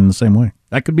Ukraine in the same way.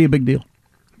 That could be a big deal.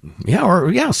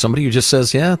 Yeah, somebody who just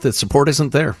says, the support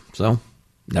isn't there. So,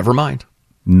 never mind.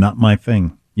 Not my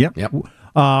thing. Yep.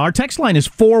 Our text line is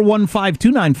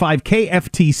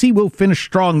 415-295-KFTC. We'll finish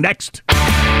strong next.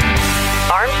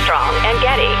 Armstrong and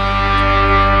Getty.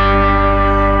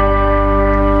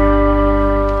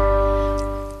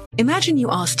 Imagine you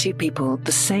ask two people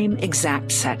the same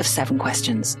exact set of 7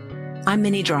 questions. I'm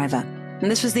Minnie Driver,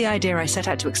 and this was the idea I set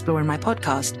out to explore in my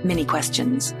podcast, Mini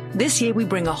Questions. This year, we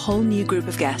bring a whole new group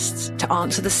of guests to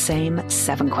answer the same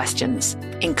 7 questions,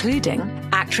 including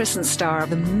actress and star of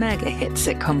the mega-hit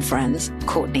sitcom Friends,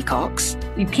 Courtney Cox.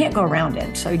 You can't go around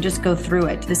it, so you just go through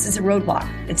it. This is a roadblock.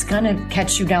 It's going to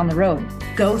catch you down the road.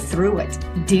 Go through it.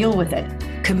 Deal with it.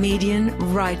 Comedian,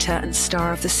 writer, and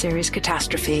star of the series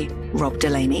Catastrophe, Rob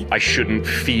Delaney. I shouldn't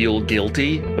feel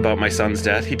guilty about my son's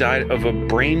death. He died of a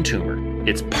brain tumor.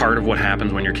 It's part of what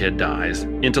happens when your kid dies.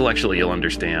 Intellectually, you'll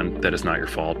understand that it's not your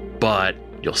fault, but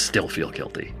you'll still feel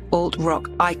guilty. Alt-rock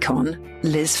icon,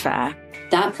 Liz Phair.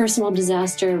 That personal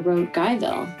disaster wrote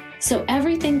Guyville. So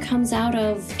everything comes out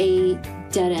of a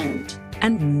dead end.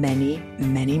 And many,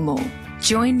 many more.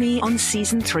 Join me on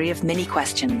Season 3 of Mini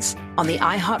Questions on the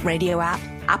iHeartRadio app,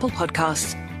 Apple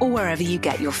Podcasts, or wherever you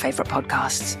get your favorite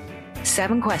podcasts.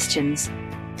 7 questions,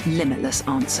 limitless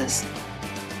answers.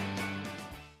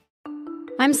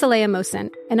 I'm Saleha Mohsin,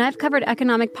 and I've covered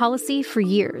economic policy for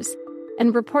years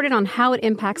and reported on how it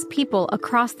impacts people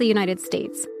across the United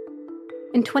States.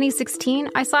 In 2016,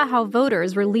 I saw how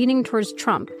voters were leaning towards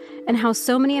Trump and how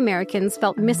so many Americans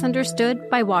felt misunderstood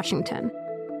by Washington.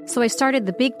 So I started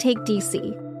the Big Take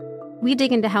DC. We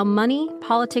dig into how money,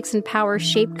 politics, and power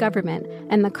shape government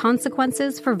and the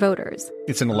consequences for voters.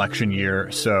 It's an election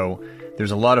year, so there's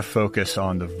a lot of focus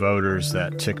on the voters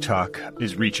that TikTok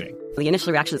is reaching. The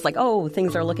initial reaction is like, oh,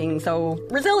 things are looking so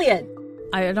resilient.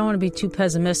 I don't want to be too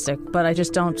pessimistic, but I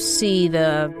just don't see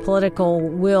the political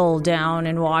will down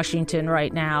in Washington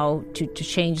right now to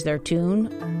change their tune.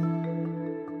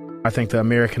 I think the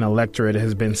American electorate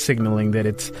has been signaling that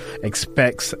it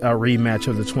expects a rematch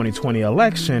of the 2020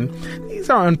 election. These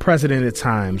are unprecedented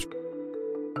times.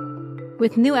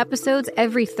 With new episodes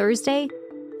every Thursday,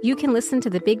 you can listen to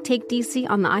the Big Take DC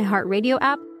on the iHeartRadio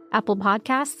app, Apple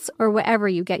Podcasts, or wherever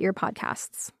you get your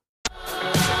podcasts.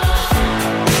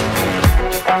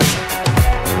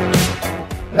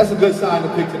 That's a good sign to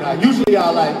pick tonight. Usually I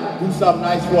like do something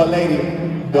nice for a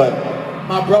lady, but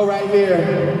my bro right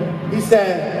here, he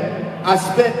said, I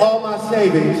spent all my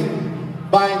savings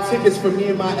buying tickets for me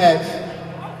and my ex,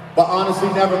 but honestly,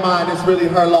 never mind, it's really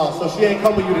her loss, so she ain't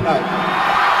coming with you tonight.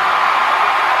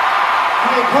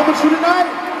 She ain't coming with you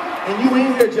tonight? And you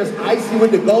in here just icy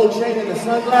with the gold chain and the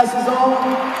sunglasses on?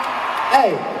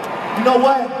 Hey, you know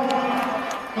what?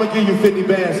 I'm gonna give you 50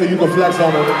 bands so you can flex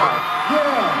on her tonight.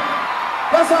 Yeah.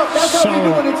 That's how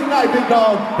we doing it tonight, big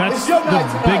dog. It's your night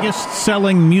tonight. The biggest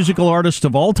selling musical artist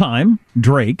of all time,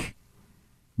 Drake,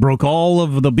 broke all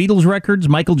of the Beatles records,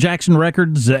 Michael Jackson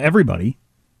records, everybody.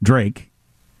 Drake.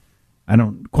 I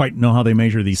don't quite know how they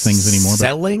measure these things anymore.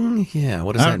 Selling? Yeah,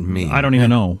 what does that mean? I don't even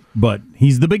know, but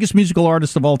he's the biggest musical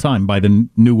artist of all time by the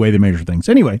new way they measure things.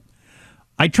 Anyway,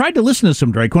 I tried to listen to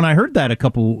some Drake. When I heard that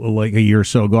a year or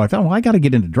so ago, I thought, well, I got to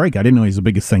get into Drake. I didn't know he's the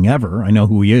biggest thing ever. I know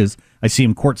who he is. I see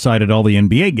him courtside at all the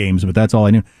NBA games, but that's all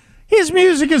I knew. His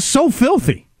music is so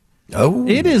filthy. Oh.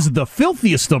 It is the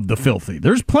filthiest of the filthy.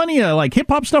 There's plenty of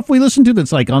hip-hop stuff we listen to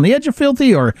that's on the edge of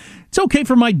filthy, or it's okay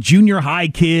for my junior high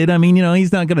kid. I mean,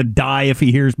 he's not going to die if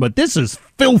he hears, but this is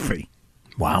filthy.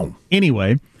 Wow.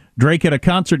 Anyway, Drake at a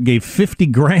concert gave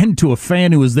 $50,000 to a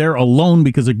fan who was there alone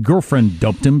because a girlfriend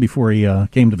dumped him before he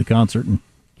came to the concert and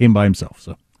came by himself.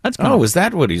 So that's is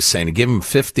that what he's saying? To give him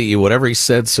 50, whatever he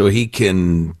said, so he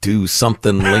can do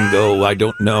something lingo, I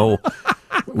don't know,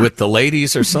 with the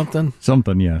ladies or something?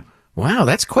 Something, yeah. Wow,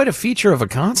 that's quite a feature of a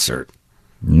concert.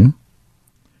 Yeah.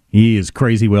 He is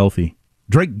crazy wealthy.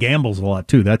 Drake gambles a lot,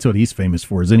 too. That's what he's famous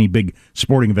for, is any big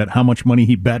sporting event, how much money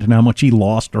he bet and how much he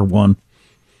lost or won.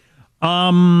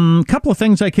 Couple of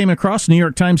things I came across. New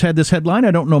York Times had this headline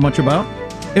I don't know much about.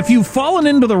 If you've fallen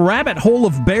into the rabbit hole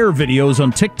of bear videos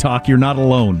on TikTok, you're not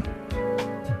alone.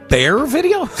 Bear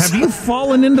videos? Have you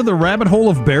fallen into the rabbit hole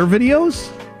of bear videos?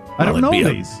 I don't know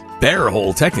these. Bear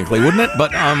hole, technically, wouldn't it?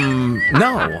 But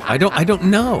no, I don't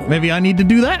know. Maybe I need to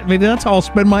do that. Maybe that's how I'll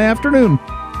spend my afternoon.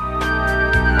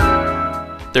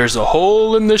 There's a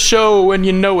hole in the show, and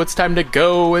you know it's time to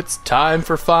go. It's time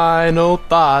for Final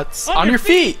Thoughts. On your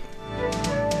feet.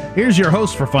 Here's your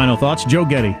host for Final Thoughts, Joe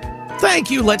Getty. Thank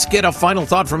you. Let's get a final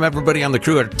thought from everybody on the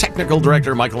crew. Our technical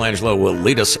director, Michelangelo, will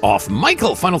lead us off.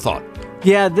 Michael, final thought.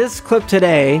 Yeah, this clip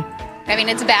today. I mean,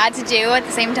 it's bad to do. At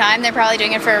the same time, they're probably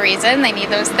doing it for a reason. They need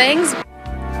those things.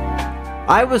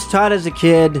 I was taught as a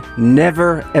kid,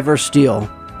 never, ever steal.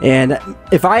 And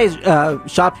if I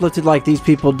shoplifted like these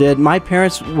people did, my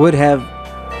parents would have,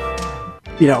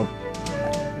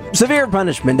 severe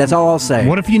punishment. That's all I'll say.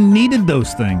 What if you needed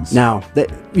those things? No,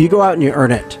 you go out and you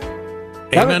earn it.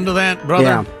 Amen to that, brother.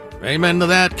 Yeah. Amen to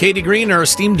that. Katie Green, our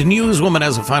esteemed newswoman,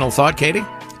 has a final thought. Katie?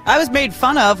 I was made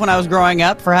fun of when I was growing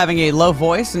up for having a low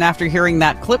voice, and after hearing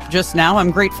that clip just now,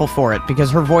 I'm grateful for it because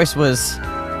her voice was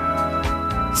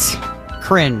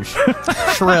cringe,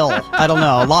 shrill. I don't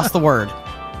know. Lost the word.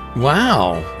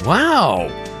 Wow.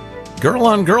 Girl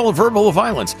on girl verbal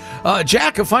violence.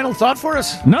 Jack, a final thought for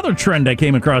us? Another trend I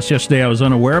came across yesterday I was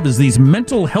unaware of is these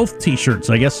mental health t-shirts.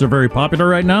 I guess they're very popular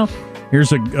right now.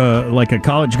 Here's a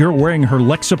college girl wearing her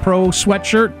Lexapro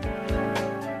sweatshirt.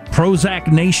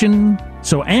 Prozac Nation.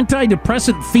 So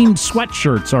antidepressant-themed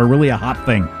sweatshirts are really a hot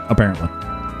thing, apparently.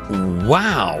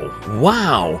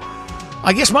 Wow.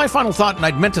 I guess my final thought, and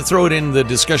I'd meant to throw it in the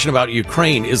discussion about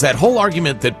Ukraine, is that whole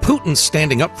argument that Putin's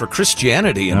standing up for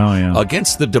Christianity and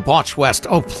against the debauched West.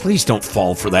 Oh, please don't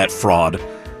fall for that fraud.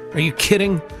 Are you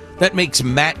kidding? That makes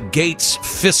Matt Gaetz'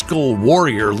 fiscal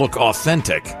warrior look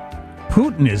authentic.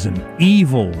 Putin is an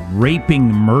evil,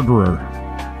 raping murderer.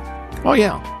 Oh,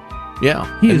 yeah.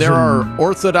 And there are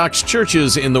Orthodox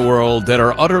churches in the world that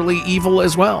are utterly evil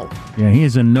as well. Yeah, he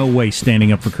is in no way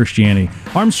standing up for Christianity.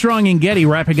 Armstrong and Getty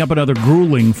wrapping up another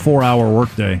grueling 4-hour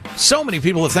workday. So many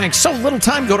people have thanked. So little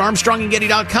time. Go to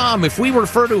ArmstrongandGetty.com. If we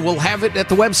refer to, we'll have it at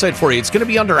the website for you. It's going to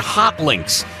be under hot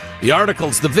links. The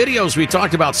articles, the videos we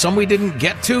talked about, some we didn't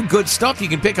get to, good stuff. You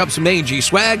can pick up some A&G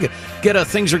swag, get a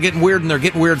Things Are Getting Weird and They're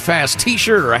Getting Weird Fast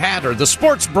t-shirt or a hat or the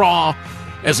sports bra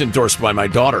as endorsed by my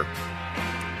daughter.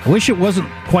 I wish it wasn't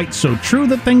quite so true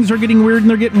that things are getting weird and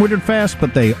they're getting weirder fast,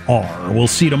 but they are. We'll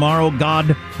see you tomorrow.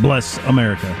 God bless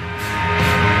America.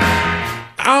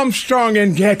 Armstrong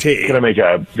and Getty. I'm going to make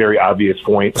a very obvious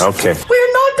point. Okay.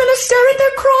 We're not going to stare at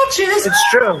their crotches. It's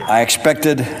true. I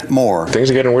expected more.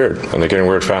 Things are getting weird, and they're getting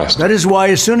weird fast. That is why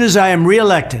as soon as I am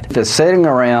reelected, they're sitting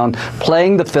around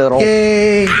playing the fiddle.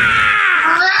 Yay.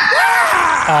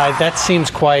 That seems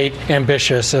quite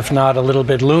ambitious, if not a little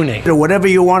bit loony. Whatever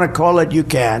you want to call it, you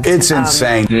can. It's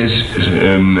insane. This is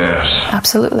a mess.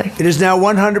 Absolutely. It is now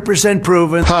 100%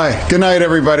 proven. Hi, good night,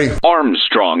 everybody.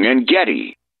 Armstrong and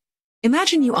Getty.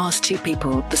 Imagine you ask two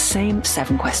people the same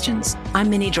 7 questions. I'm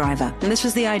Minnie Driver, and this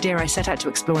was the idea I set out to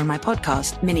explore in my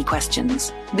podcast, Mini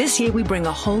Questions. This year, we bring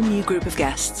a whole new group of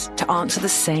guests to answer the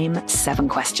same 7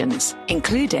 questions,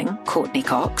 including Courtney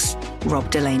Cox,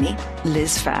 Rob Delaney,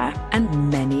 Liz Phair,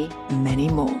 and many, many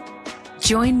more.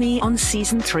 Join me on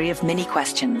Season 3 of Mini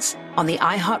Questions on the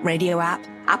iHeartRadio app,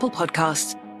 Apple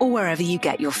Podcasts, or wherever you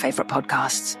get your favorite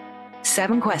podcasts.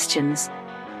 7 questions,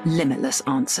 limitless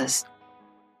answers.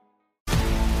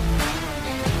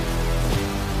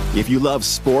 If you love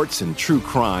sports and true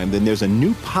crime, then there's a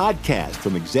new podcast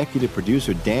from executive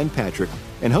producer Dan Patrick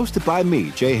and hosted by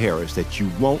me, Jay Harris, that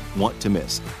you won't want to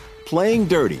miss. Playing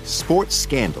Dirty: Sports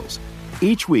Scandals.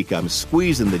 Each week, I'm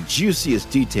squeezing the juiciest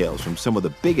details from some of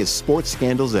the biggest sports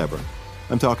scandals ever.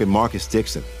 I'm talking Marcus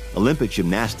Dixon, Olympic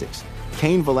gymnastics,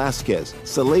 Cain Velasquez,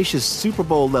 salacious Super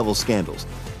Bowl-level scandals.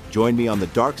 Join me on the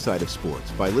dark side of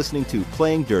sports by listening to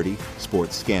Playing Dirty: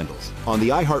 Sports Scandals on the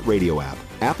iHeartRadio app,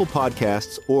 Apple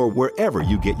Podcasts, or wherever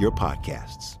you get your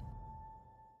podcasts.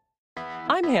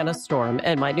 I'm Hannah Storm,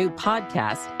 and my new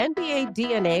podcast, NBA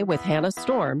DNA with Hannah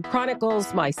Storm,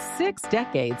 chronicles my 6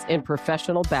 decades in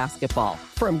professional basketball.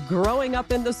 From growing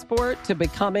up in the sport to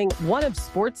becoming one of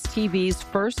sports TV's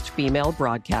first female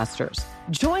broadcasters.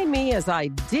 Join me as I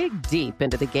dig deep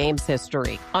into the game's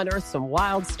history, unearth some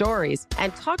wild stories,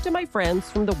 and talk to my friends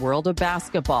from the world of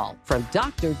basketball, from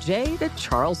Dr. J to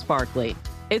Charles Barkley.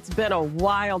 It's been a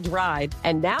wild ride,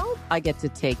 and now I get to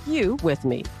take you with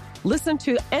me. Listen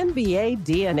to NBA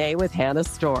DNA with Hannah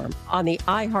Storm on the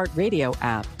iHeartRadio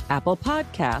app, Apple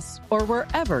Podcasts, or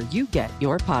wherever you get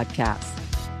your podcasts.